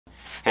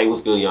Hey,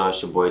 what's good, y'all?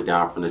 It's your boy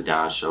Don from The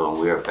Don Show,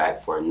 and we are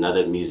back for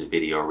another music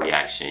video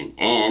reaction.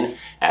 And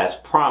as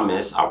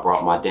promised, I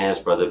brought my dance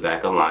brother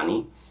back,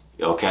 Alani.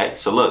 Okay,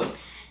 so look,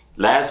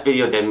 last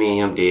video that me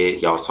and him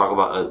did, y'all was talking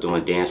about us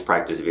doing dance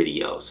practice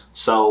videos.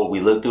 So we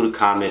looked through the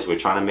comments. We're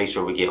trying to make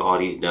sure we get all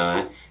these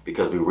done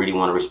because we really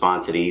want to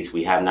respond to these.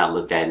 We have not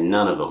looked at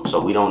none of them,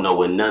 so we don't know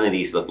what none of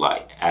these look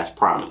like, as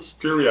promised.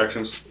 Pure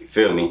reactions.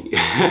 Feel me?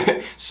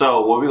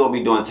 So what we're gonna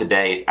be doing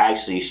today is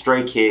actually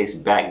Stray Kids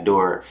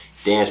backdoor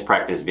dance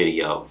practice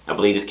video. I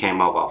believe this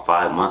came out about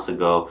 5 months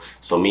ago.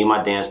 So me and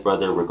my dance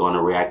brother, we're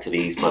gonna react to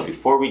these. But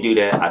before we do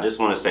that, I just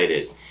wanna say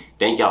this.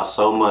 Thank y'all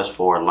so much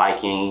for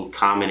liking,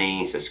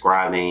 commenting,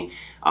 subscribing.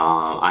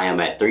 I am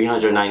at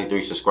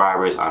 393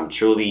 subscribers. I'm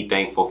truly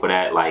thankful for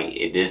that.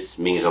 This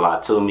means a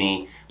lot to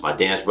me. My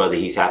dance brother,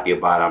 he's happy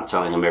about it. I'm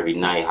telling him every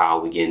night how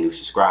we get new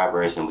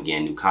subscribers and we get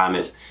new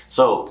comments.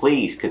 So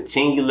please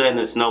continue letting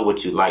us know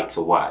what you like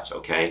to watch,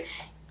 okay?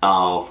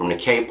 From the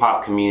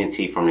K-pop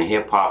community, from the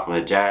hip-hop, from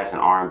the jazz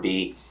and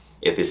R&B.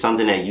 If it's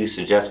something that you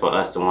suggest for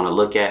us to want to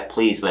look at,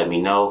 please let me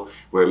know.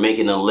 We're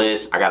making a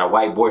list. I got a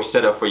whiteboard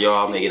set up for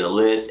y'all, making a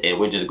list, and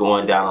we're just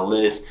going down a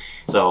list.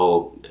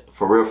 So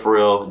for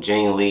real,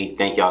 genuinely,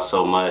 thank y'all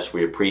so much.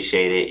 We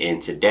appreciate it. And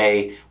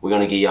today, we're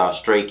going to give y'all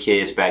Stray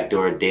Kids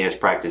backdoor dance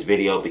practice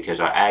video because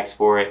y'all asked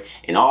for it.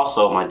 And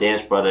also, my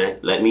dance brother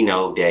let me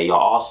know that y'all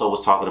also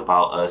was talking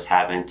about us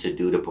having to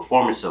do the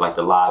performances, like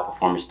the live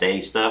performance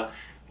stage stuff.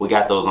 We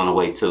got those on the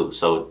way too.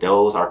 So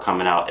those are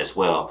coming out as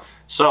well.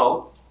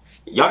 So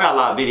y'all got a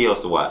lot of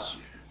videos to watch.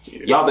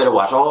 Y'all better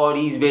watch all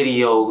these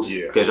videos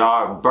because y'all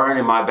are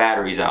burning my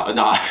batteries out.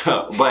 No,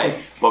 but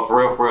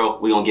for real,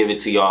 we gonna give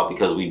it to y'all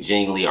because we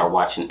genuinely are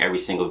watching every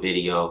single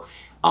video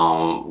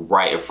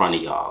right in front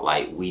of y'all.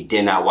 Like, we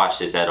did not watch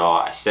this at all.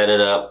 I set it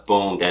up,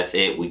 boom, that's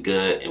it. We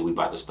good and we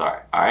about to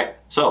start. All right,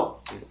 so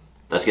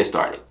let's get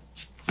started.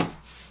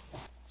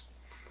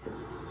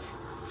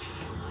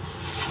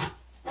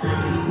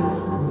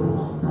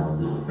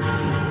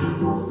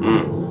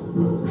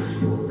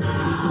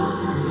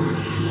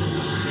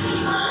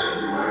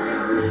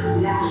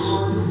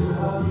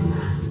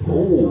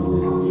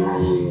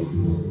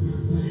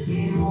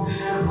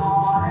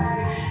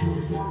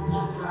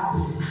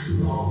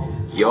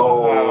 Yo,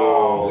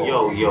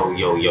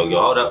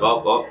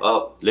 hold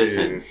up.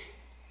 Listen,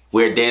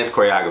 we're dance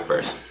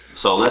choreographers.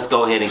 So let's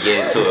go ahead and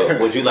get into it.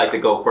 Would you like to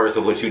go first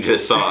of what you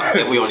just saw?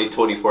 And we only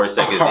 24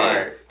 seconds in. All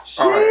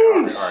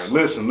right.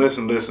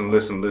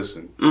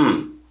 Listen.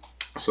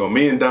 So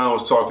me and Don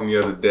was talking the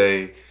other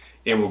day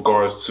in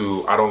regards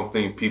to, I don't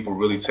think people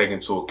really take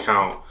into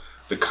account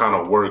the kind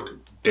of work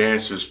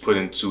dancers put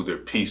into their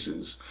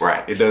pieces.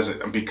 Right. It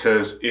doesn't,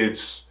 because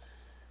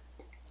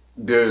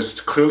there's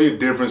clearly a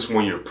difference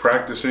when you're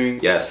practicing.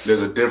 Yes.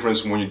 There's a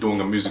difference when you're doing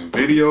a music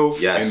video.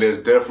 Yes. And there's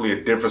definitely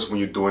a difference when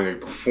you're doing a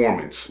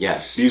performance.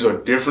 Yes. These are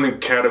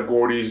different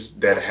categories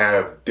that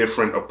have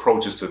different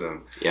approaches to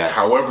them. Yes.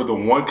 However, the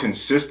one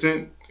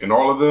consistent in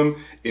all of them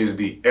is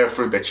the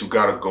effort that you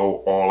gotta go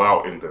all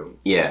out in them.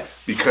 Yeah.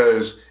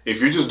 Because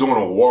if you're just doing a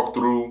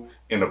walkthrough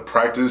in the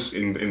practice,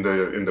 in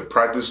the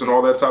practice and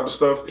all that type of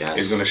stuff,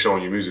 it's gonna show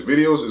in your music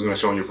videos, it's gonna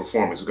show in your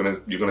performance.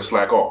 You're gonna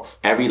slack off.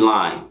 Every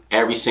line,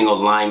 every single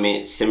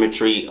alignment,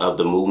 symmetry of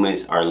the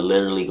movements are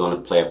literally gonna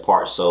play a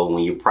part. So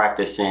when you're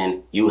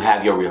practicing, you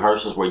have your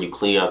rehearsals where you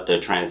clear up the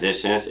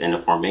transitions and the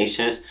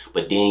formations,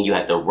 but then you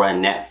have to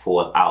run that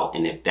full out.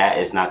 And if that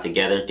is not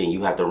together, then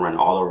you have to run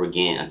all over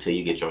again until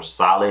you get your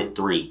solid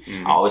three.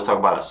 I always talk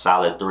about a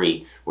solid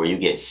three, where you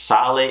get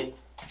solid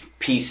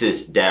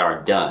pieces that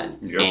are done.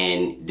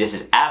 And this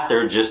is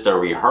after just a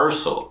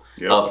rehearsal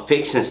of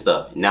fixing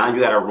stuff. Now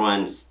you got to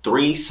run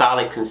 3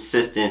 solid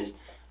consistents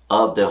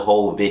of the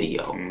whole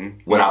video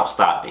without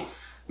stopping.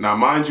 Now,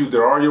 mind you,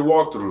 there are your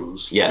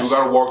walkthroughs. Yes. You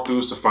got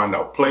walkthroughs to find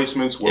out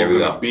placements, where we're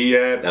going to be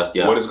at,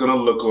 what it's going to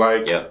look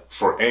like,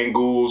 for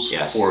angles,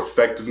 for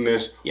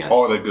effectiveness,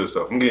 all that good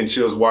stuff. I'm getting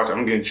chills watching.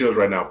 I'm getting chills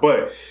right now.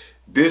 But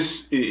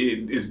this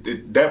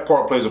that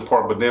part plays a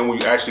part. But then when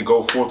you actually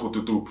go forth with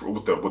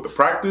the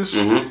practice,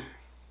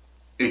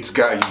 you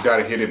got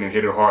to hit it and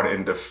hit it hard,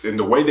 and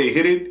the way they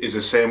hit it is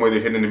the same way they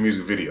hit it in the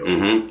music video.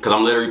 Because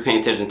I'm literally paying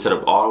attention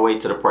to all the way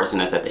to the person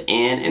that's at the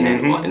end, and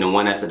then and the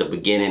one that's at the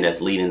beginning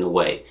that's leading the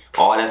way.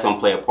 All that's gonna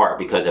play a part,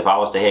 because if I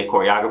was the head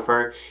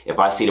choreographer, if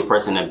I see the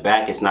person in the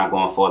back, it's not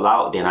going full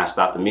out, then I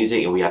stop the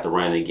music and we have to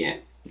run it again.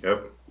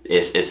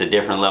 It's a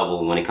different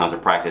level when it comes to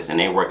practice, and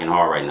they're working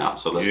hard right now.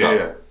 So let's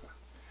go.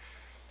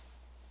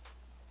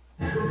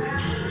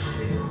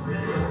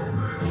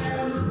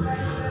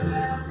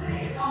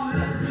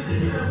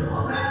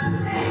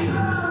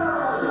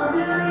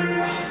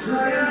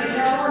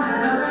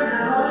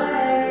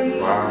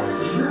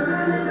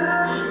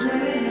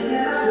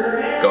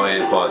 Go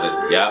ahead and pause it.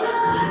 Yep,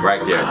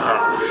 right there.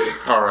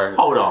 All right.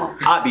 Hold on,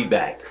 I'll be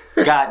back.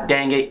 God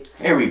dang it.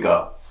 Here we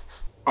go.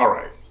 All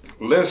right.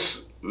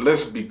 Let's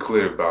be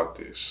clear about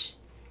this.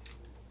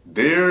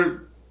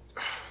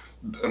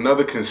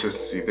 Another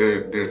consistency.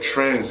 Their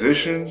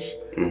transitions,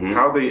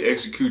 how they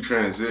execute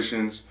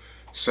transitions,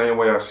 Same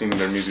way I've seen in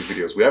their music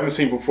videos. We haven't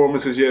seen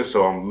performances yet,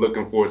 so I'm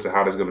looking forward to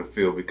how that's gonna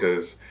feel,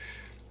 because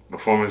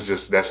performance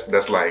just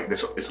that's like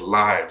this, it's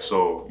live.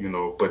 So you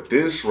know, but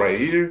this right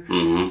here,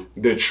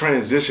 the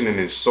transitioning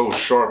is so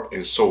sharp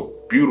and so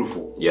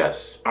beautiful.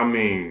 Yes. I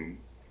mean,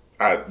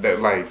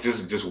 that like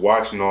just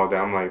watching all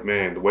that, I'm like,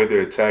 man, the way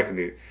they're attacking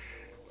it.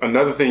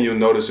 Another thing you'll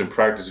notice in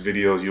practice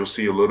videos, you'll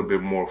see a little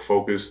bit more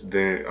focus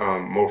than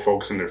more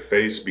focus in their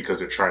face, because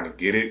they're trying to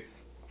get it.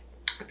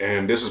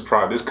 And this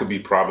could be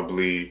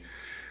probably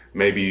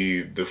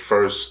maybe the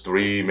first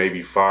 3,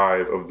 maybe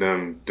 5 of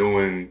them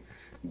doing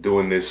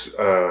this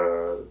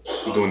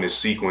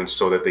sequence,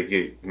 so that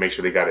they make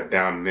sure they got it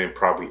down, and then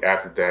probably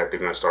after that they're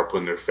gonna start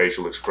putting their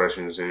facial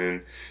expressions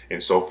in,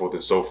 and so forth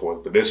and so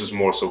forth. But this is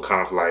more so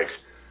kind of like,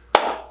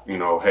 you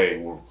know, hey,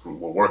 we're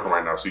working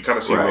right now, so you kind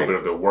of see a little bit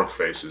of their work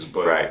faces.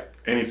 But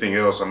anything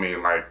else, I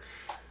mean, like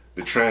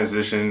the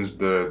transitions,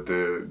 the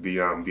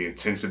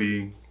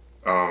intensity,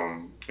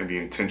 and the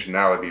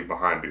intentionality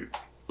behind it,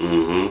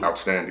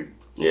 outstanding.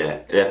 Yeah,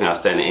 definitely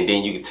outstanding. And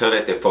then you can tell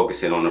that they're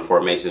focusing on the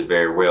formations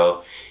very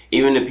well.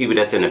 Even the people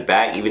that's in the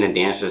back, even the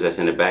dancers that's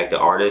in the back, the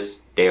artists,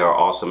 they are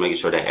also making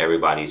sure that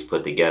everybody's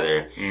put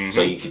together.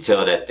 So you can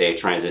tell that they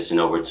transition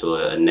over to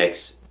a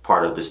next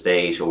part of the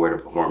stage, or where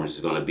the performance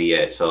is going to be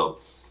at. So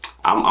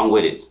I'm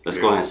with it. Let's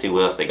go ahead and see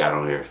what else they got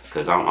on there,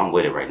 because I'm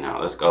with it right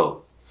now. Let's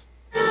go.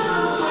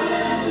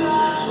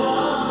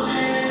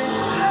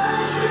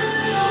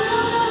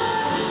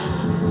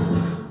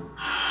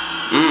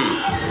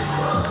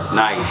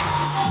 Nice.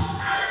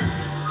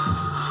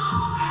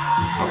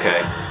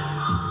 Okay.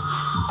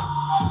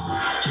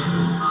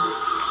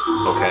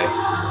 Okay.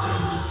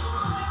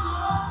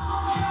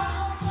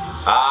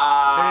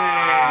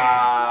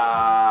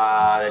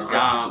 The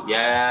dump.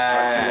 Yeah.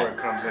 I see where it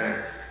comes in.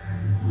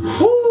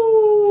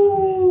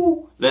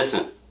 Woo!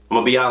 Listen, I'm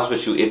gonna be honest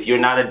with you. If you're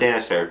not a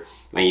dancer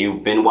and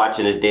you've been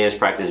watching this dance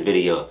practice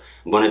video,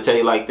 I'm gonna tell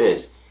you like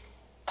this.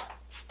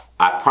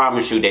 I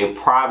promise you, they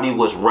probably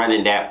was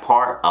running that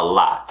part a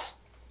lot.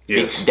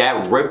 Yes.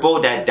 That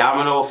ripple, that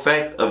domino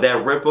effect of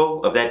that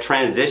ripple, of that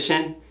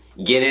transition,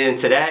 getting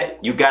into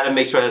that, you got to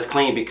make sure that's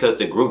clean, because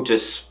the group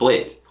just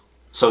split.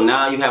 So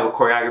now you have a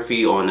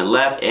choreography on the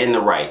left and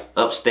the right,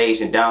 upstage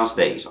and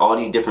downstage, all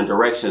these different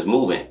directions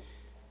moving.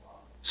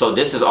 So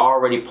this is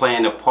already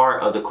playing a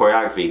part of the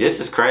choreography. This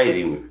is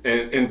crazy.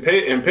 And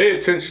pay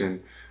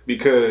attention,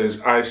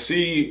 because I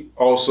see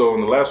also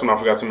in the last one, I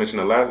forgot to mention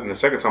and the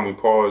second time we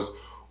paused,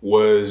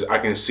 was I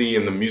can see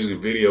in the music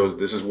videos,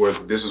 this is where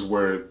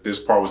this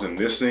part was in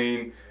this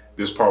scene,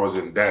 this part was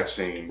in that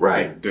scene.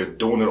 Right. They're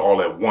doing it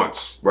all at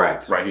once.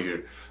 Right. Right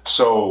here.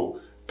 So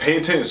pay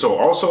attention. So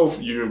also, if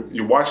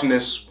you're watching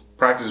this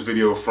practice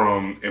video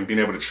and being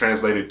able to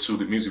translate it to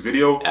the music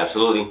video.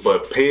 Absolutely.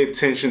 But pay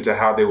attention to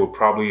how they will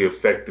probably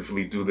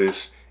effectively do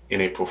this in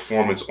a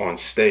performance on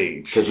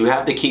stage. Because you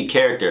have to keep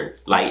character.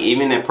 Like,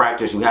 even in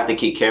practice, you have to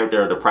keep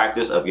character of the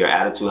practice of your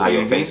attitude, how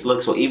your face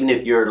looks. So even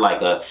if you're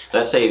like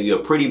let's say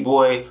you're a pretty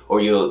boy, or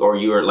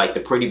you're like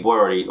the pretty boy,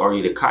 or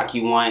you're the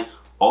cocky one,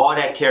 all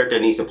that character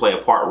needs to play a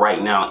part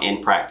right now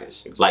in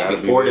practice. Like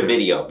before the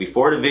video.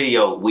 Before the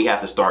video, we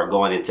have to start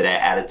going into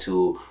that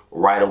attitude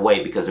right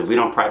away, because if we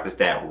don't practice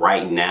that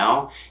right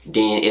now,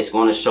 then it's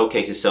going to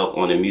showcase itself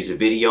on the music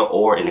video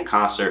or in a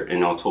concert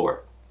and on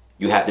tour.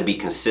 You have to be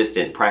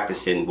consistent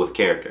practicing with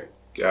character.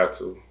 Got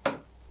to.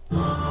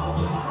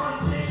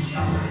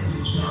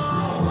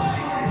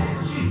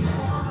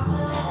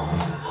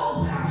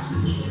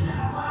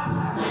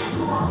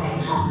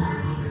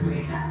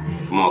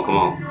 Come on, come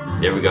on.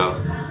 There we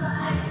go.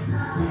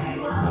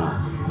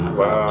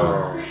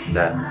 Wow.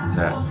 That.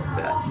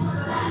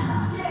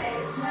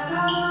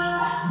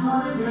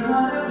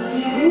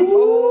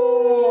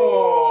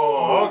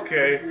 Oh,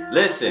 okay.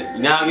 Listen,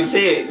 now you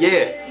see it,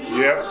 yeah.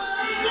 Yep.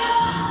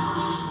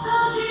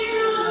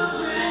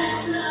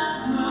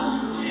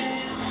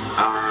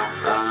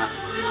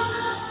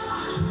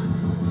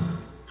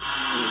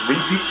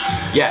 Repeat.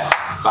 Yes.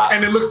 Bye.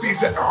 And it looks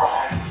decent.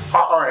 Oh,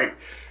 all right.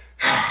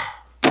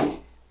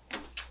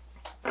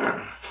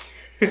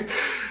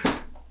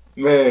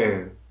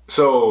 Man,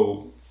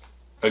 so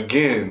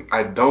again,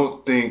 I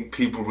don't think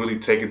people really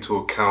take into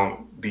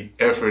account the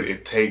effort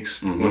it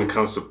takes when it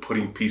comes to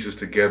putting pieces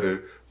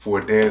together for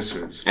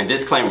dancers. And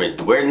disclaimer,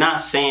 we're not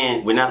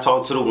talking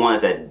to the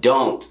ones that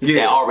don't,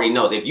 that already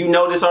know. If you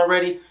know this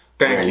already,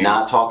 we're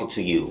not talking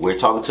to you. We're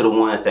talking to the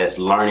ones that's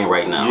learning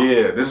right now.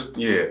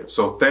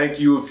 So thank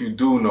you if you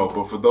do know,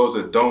 but for those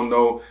that don't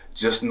know,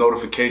 just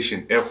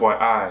notification,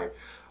 FYI.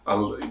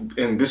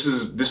 And this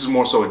is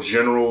more so a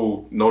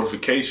general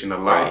notification. A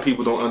lot of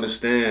people don't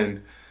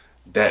understand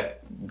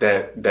that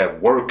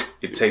work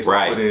it takes to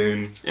put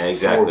in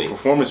for a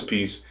performance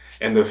piece.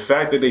 And the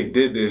fact that they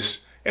did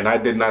this, and I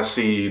did not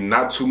see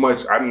too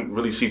much. I didn't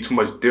really see too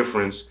much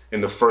difference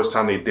in the first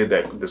time they did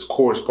this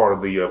chorus part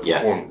of the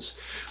performance.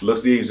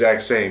 Looks the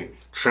exact same.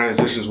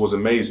 Transitions was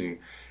amazing,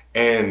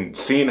 and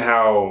seeing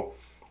how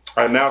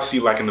I now see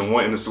like in the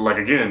one, and it's like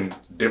again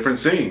different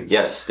scenes.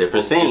 Yes,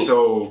 different scenes. And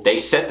so they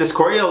set this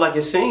choreo like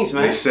it sings,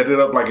 man. They set it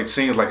up like it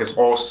seems, like it's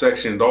all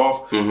sectioned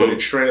off, but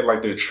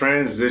like the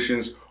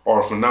transitions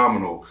are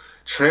phenomenal.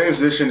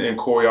 Transition in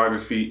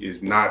choreography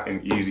is not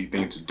an easy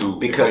thing to do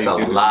because a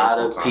lot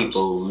of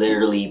people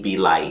literally be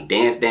like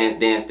dance, dance,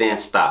 dance,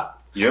 dance, stop.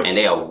 Yep. And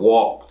they'll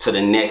walk to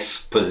the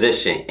next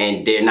position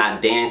and they're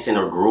not dancing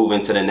or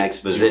grooving to the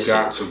next position.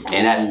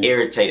 And that's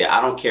irritating. I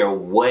don't care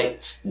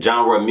what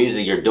genre of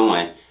music you're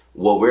doing.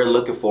 What we're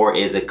looking for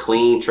is a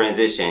clean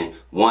transition.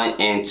 1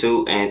 and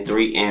 2 and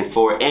 3 and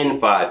 4 and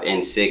 5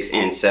 and 6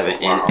 and 7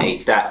 and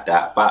 8. Dot,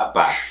 dot, bop,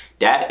 bop.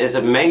 That is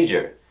a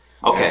major.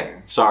 Okay,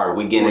 sorry,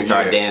 we getting into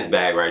our dance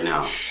bag right now.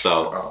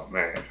 So. Oh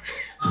man.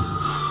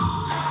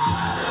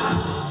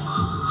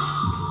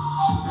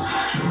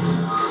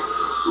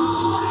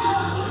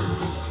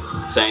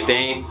 Same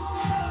thing.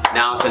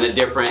 Now it's in a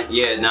different,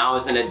 now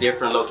it's in a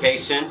different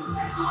location.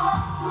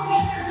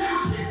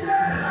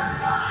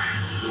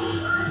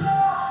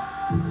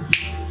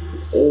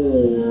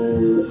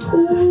 Oh.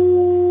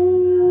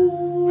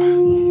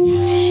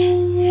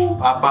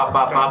 Ba ba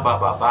ba ba ba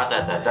ba ba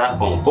da da da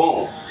boom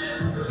boom.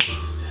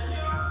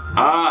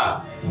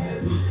 Ah.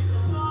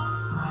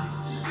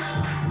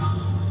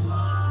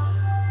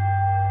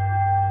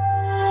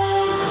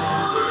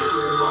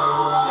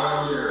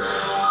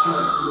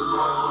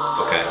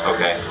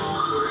 Okay.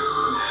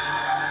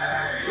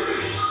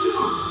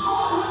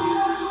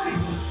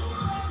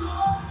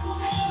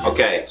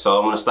 Okay, so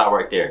I'm gonna stop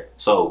right there.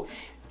 So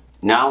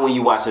now when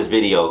you watch this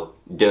video,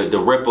 the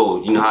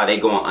ripple, you know how they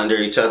going under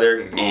each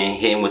other and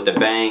hitting with the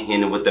bang,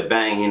 hitting with the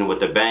bang, hitting with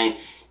the bang.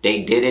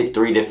 They did it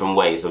 3 different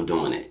ways of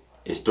doing it.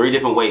 It's 3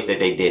 different ways that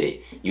they did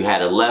it. You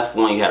had a left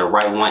one, you had a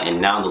right one,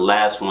 and now the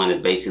last one is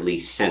basically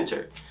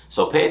center.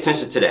 So pay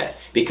attention to that,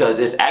 because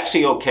it's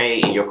actually okay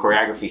in your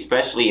choreography,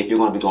 especially if you're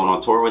going to be going on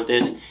tour with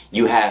this,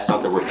 you have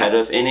something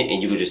repetitive in it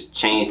and you can just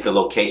change the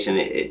location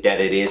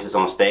that it is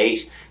on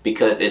stage,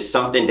 because it's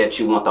something that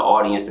you want the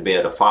audience to be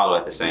able to follow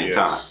at the same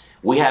time.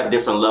 We have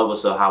different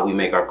levels of how we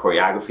make our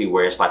choreography,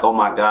 where it's like, oh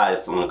my God,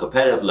 it's on a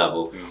competitive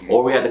level,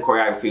 or we have the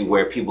choreography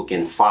where people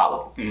can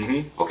follow.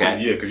 Okay.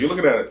 Yeah, because you're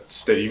looking at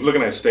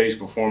stage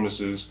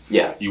performances.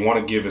 Yeah. You want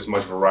to give as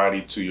much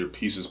variety to your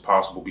piece as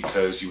possible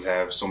because you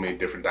have so many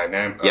different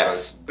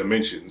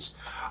dimensions.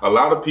 A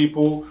lot of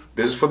people,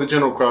 this is for the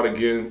general crowd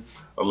again.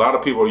 A lot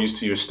of people are used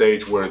to your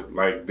stage where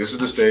like this is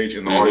the stage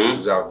and the audience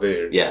is out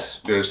there. Yes.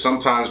 There's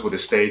sometimes where the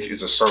stage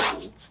is a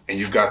circle. And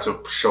you've got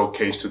to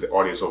showcase to the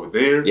audience over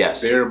there,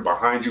 there,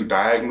 behind you,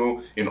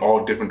 diagonal, in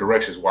all different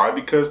directions. Why?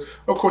 Because,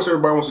 of course,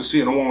 everybody wants to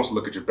see it. No one wants to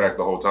look at your back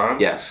the whole time.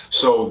 Yes.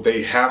 So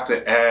they have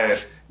to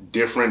add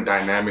different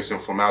dynamics and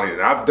formality.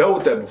 And I've dealt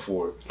with that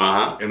before.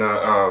 In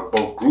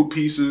both group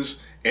pieces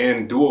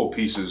and duo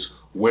pieces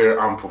where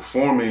I'm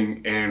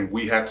performing and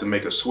we had to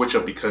make a switch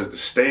up because the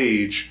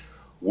stage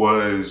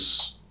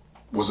was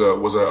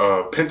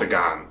a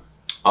pentagon.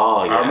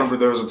 Oh, yeah. I remember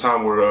there was a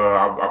time where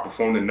I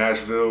performed in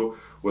Nashville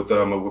with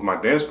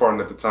my dance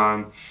partner at the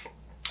time,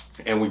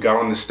 and we got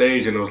on the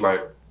stage and it was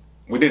like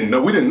we didn't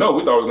know. We thought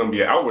it was going to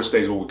be an outward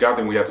stage, but we got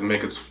there and we had to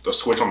make a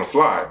switch on the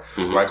fly.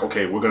 Like,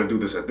 okay, we're going to do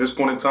this at this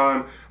point in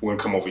time. We're going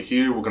to come over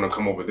here. We're going to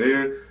come over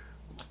there.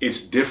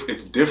 It's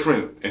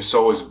different, and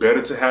so it's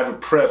better to have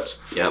it prepped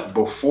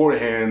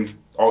beforehand.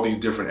 All these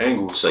different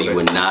angles, so you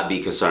would not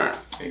be concerned.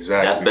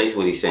 Exactly. That's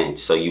basically what he's saying.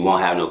 So you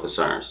won't have no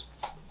concerns.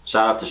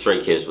 Shout out to Stray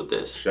Kids with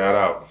this. Shout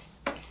out.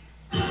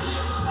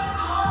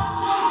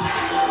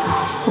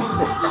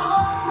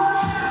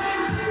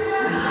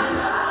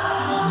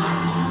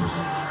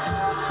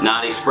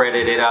 Now they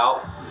spreaded it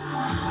out.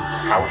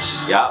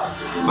 House. Yup.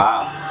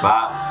 Bop,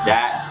 bop,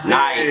 that.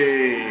 Nice.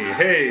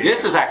 Hey.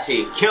 This is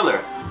actually a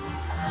killer.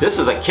 This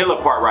is a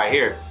killer part right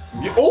here.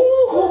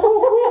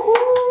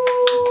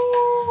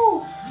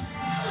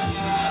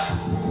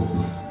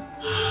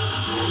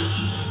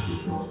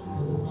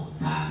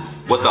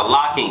 With the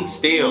locking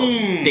still.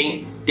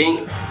 Ding,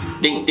 ding,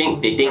 ding, ding,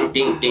 ding, ding,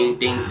 ding, ding,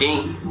 ding,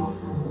 ding.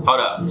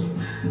 Hold up.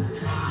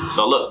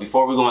 So look,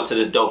 before we go into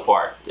this dope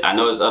part, I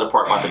know this other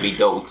part about to be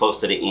dope. We're close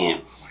to the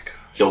end.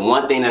 The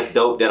one thing that's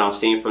dope that I'm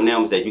seeing from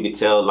them is that you can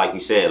tell, like you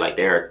said, like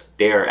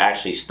they're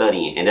actually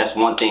studying. And that's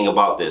one thing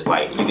about this.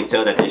 Like you can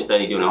tell that they're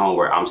studying, doing their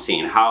homework. I'm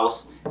seeing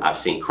house, I've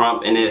seen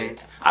crump in this,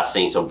 I've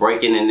seen some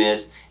breaking in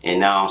this, and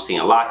now I'm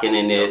seeing locking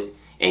in this.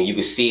 And you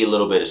can see a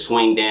little bit of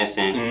swing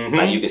dancing.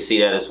 Like you can see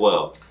that as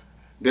well.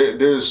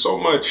 There's so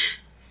much.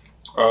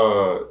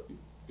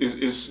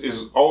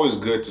 It's always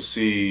good to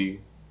see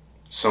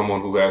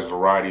someone who has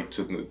variety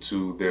to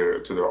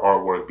their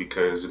artwork,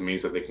 because it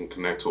means that they can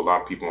connect to a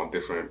lot of people on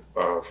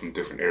from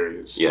different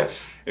areas.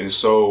 Yes. And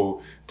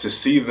so to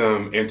see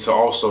them and to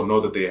also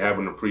know that they have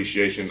an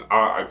appreciation,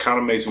 it kind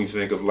of makes me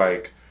think of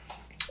like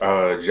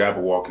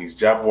Jabberwockies.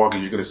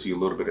 Jabberwockies, you're gonna see a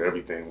little bit of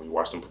everything when you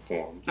watch them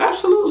perform.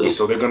 Absolutely. And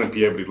so they're gonna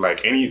be able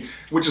to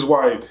which is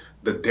why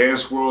the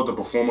dance world, the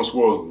performance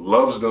world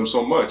loves them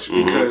so much,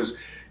 because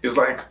it's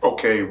like,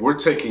 okay, we're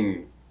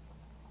taking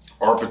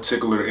our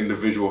particular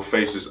individual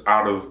faces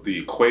out of the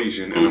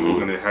equation, and then we're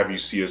gonna have you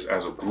see us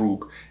as a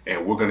group,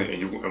 and you're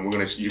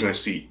gonna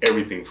see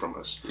everything from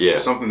us. Yeah,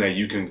 something that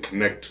you can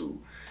connect to,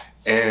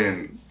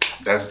 and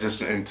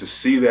to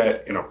see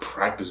that in a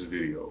practice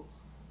video,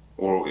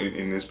 or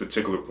in this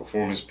particular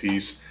performance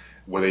piece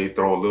where they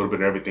throw a little bit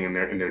of everything in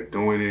there, and they're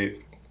doing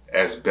it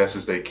as best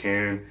as they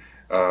can,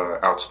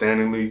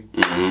 outstandingly.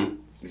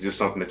 It's just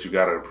something that you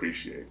gotta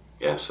appreciate.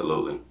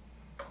 Absolutely.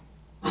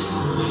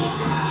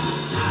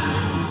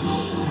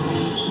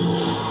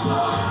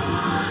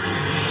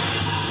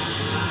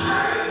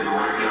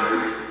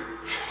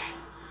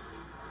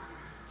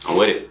 I'm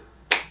with it.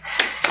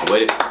 I'm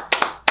with it.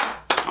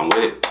 I'm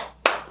with it.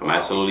 I'm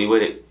absolutely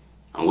with it.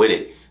 I'm with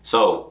it.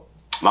 So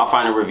my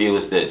final review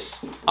is this,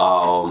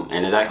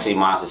 and it's actually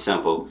mine's is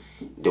simple.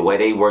 The way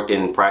they worked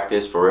in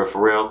practice, for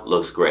real,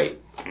 looks great.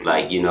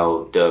 Like, you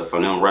know,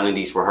 from them running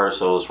these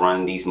rehearsals,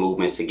 running these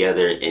movements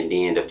together, and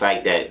then the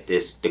fact that the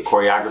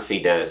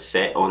choreography that is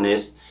set on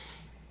this,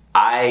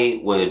 I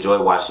would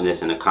enjoy watching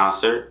this in a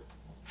concert,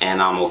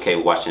 and I'm okay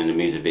watching the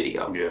music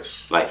video.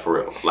 Yes. Like,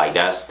 for real. Like,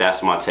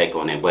 that's my take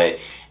on it. But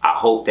I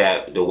hope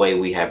that the way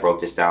we had broke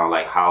this down,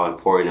 like how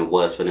important it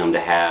was for them to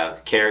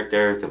have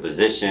character, the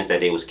positions that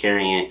they was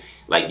carrying,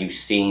 like you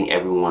seen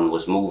everyone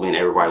was moving,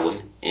 everybody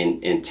was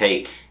in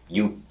take.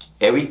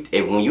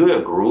 When you're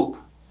a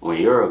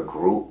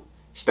group,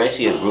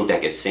 especially a group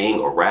that can sing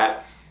or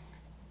rap,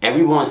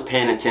 everyone's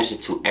paying attention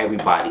to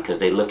everybody because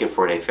they're looking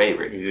for their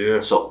favorite. Yeah.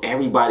 So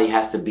everybody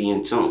has to be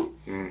in tune.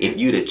 If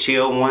you the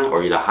chill one,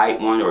 or you're the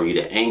hype one, or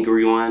you're the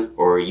angry one,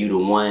 or you the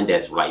one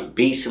that's like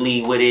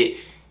beastly with it,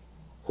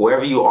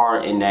 whoever you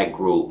are in that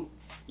group,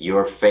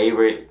 your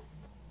favorite,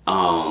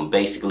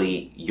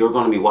 basically, you're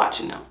going to be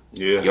watching them.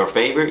 Yeah. Your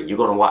favorite, you're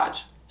going to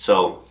watch.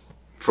 So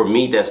for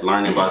me, that's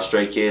learning about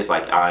Stray Kids.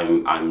 Like,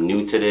 I'm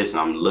new to this, and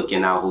I'm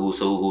looking out who's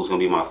going to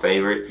be my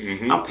favorite.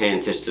 I'm paying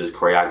attention to the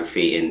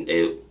choreography, and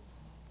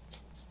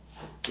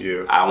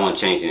I won't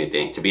change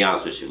anything, to be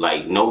honest with you.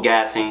 Like, no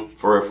gassing,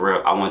 for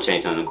real. I won't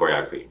change nothing in the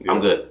choreography. Yeah. I'm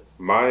good.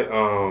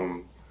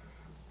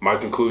 My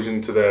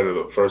conclusion to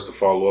that, first to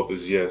follow up,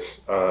 is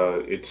yes.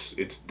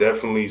 It's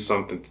definitely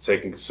something to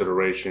take in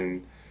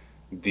consideration.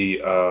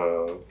 The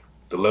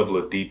level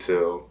of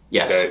detail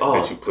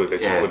that you put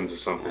into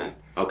something. Yeah.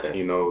 Okay.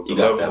 You know,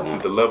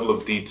 the level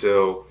of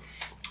detail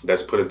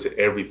that's put into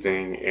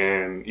everything,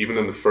 and even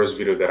in the first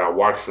video that I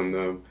watched from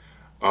them,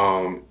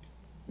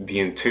 the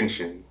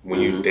intention. When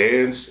you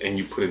dance and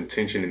you put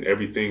intention in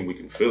everything, we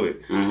can feel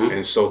it.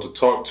 And so to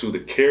talk to the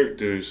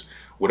characters,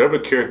 whatever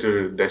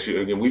character that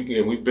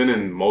we've been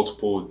in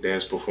multiple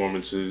dance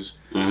performances,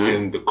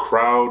 and the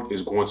crowd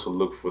is going to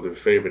look for their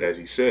favorite, as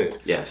he said.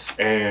 Yes.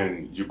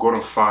 And you're going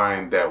to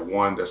find that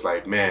one that's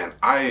like, man,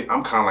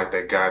 I'm kind of like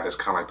that guy that's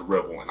kind of like the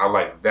rebel, and I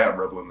like that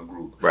rebel in the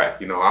group. Right.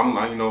 You know,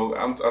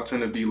 I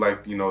tend to be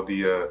like, you know,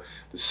 the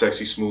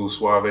sexy, smooth,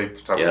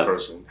 suave type of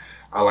person.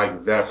 I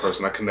like that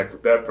person. I connect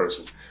with that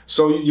person.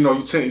 So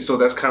so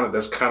that's kind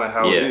of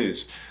how it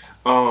is.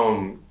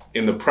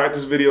 In the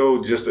practice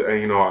video, just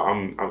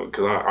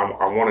because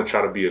I want to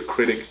try to be a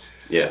critic.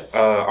 Yeah.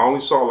 I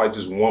only saw like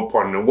just one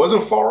part, and it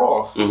wasn't far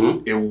off.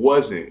 It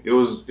wasn't. It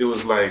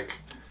was like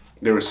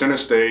they were center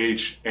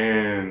stage,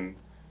 and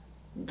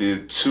the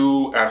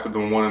two after the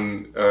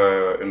one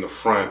in the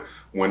front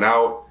went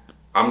out.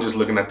 I'm just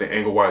looking at the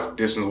angle wise,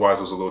 distance wise,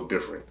 it was a little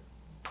different.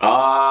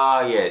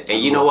 Yeah. And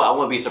you know what? I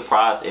wouldn't be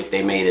surprised if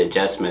they made an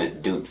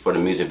adjustment for the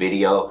music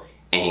video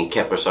and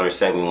kept a certain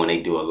segment when they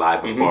do a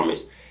live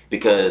performance,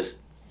 because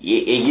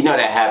you know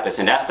that happens,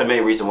 and that's the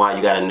main reason why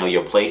you got to know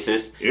your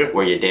places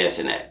where you're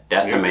dancing at.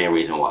 That's the main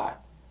reason why.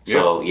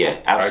 So yeah,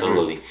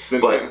 absolutely.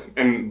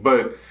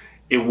 But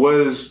it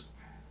was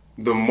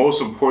the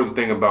most important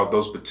thing about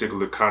those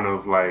particular kind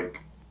of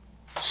like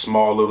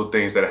small little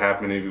things that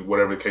happen,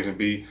 whatever the case may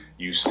be,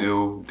 you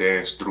still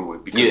dance through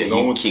it, because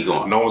no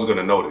one's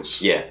gonna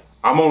notice. Yeah.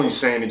 I'm only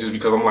saying it just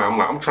because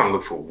I'm trying to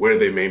look for where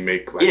they may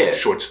make like a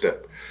short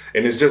step.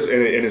 And it's just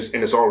and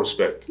it's all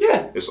respect.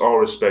 Yeah. It's all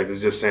respect.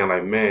 It's just saying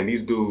like, man, these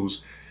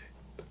dudes,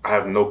 I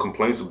have no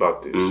complaints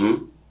about this.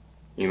 You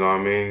know what I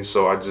mean?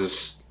 So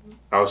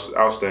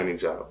outstanding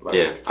job.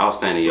 Like,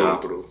 outstanding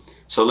job.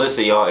 So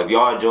listen, y'all, if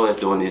y'all enjoy us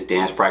doing these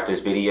dance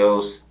practice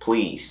videos,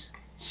 please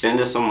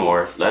send us some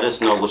more. Let us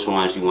know which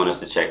ones you want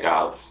us to check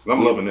out.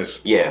 I'm loving this.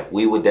 Yeah,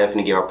 we would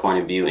definitely get our point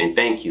of view, and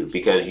thank you,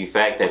 because the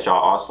fact that y'all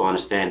also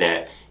understand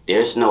that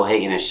there's no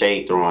hating and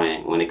shade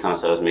throwing when it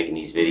comes to us making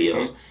these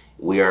videos.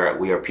 We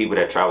are people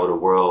that travel the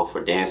world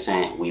for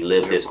dancing. We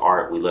live this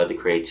art. We love the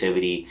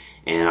creativity,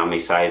 and I'm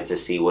excited to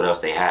see what else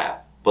they have.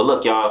 But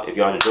look, y'all, if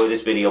y'all enjoyed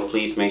this video,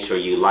 please make sure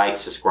you like,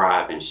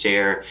 subscribe, and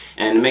share.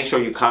 And make sure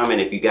you comment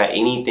if you got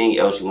anything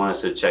else you want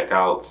us to check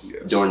out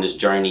during this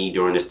journey,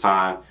 during this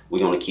time. We're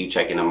going to keep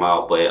checking them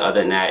out. But other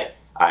than that,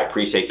 I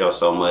appreciate y'all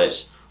so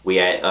much. We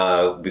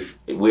are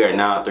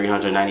now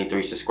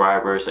 393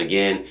 subscribers.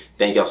 Again,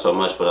 thank y'all so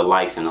much for the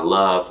likes and the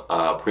love.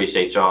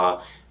 Appreciate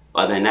y'all.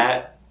 Other than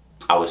that,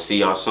 I will see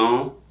y'all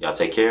soon. Y'all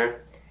take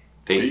care.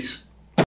 Peace.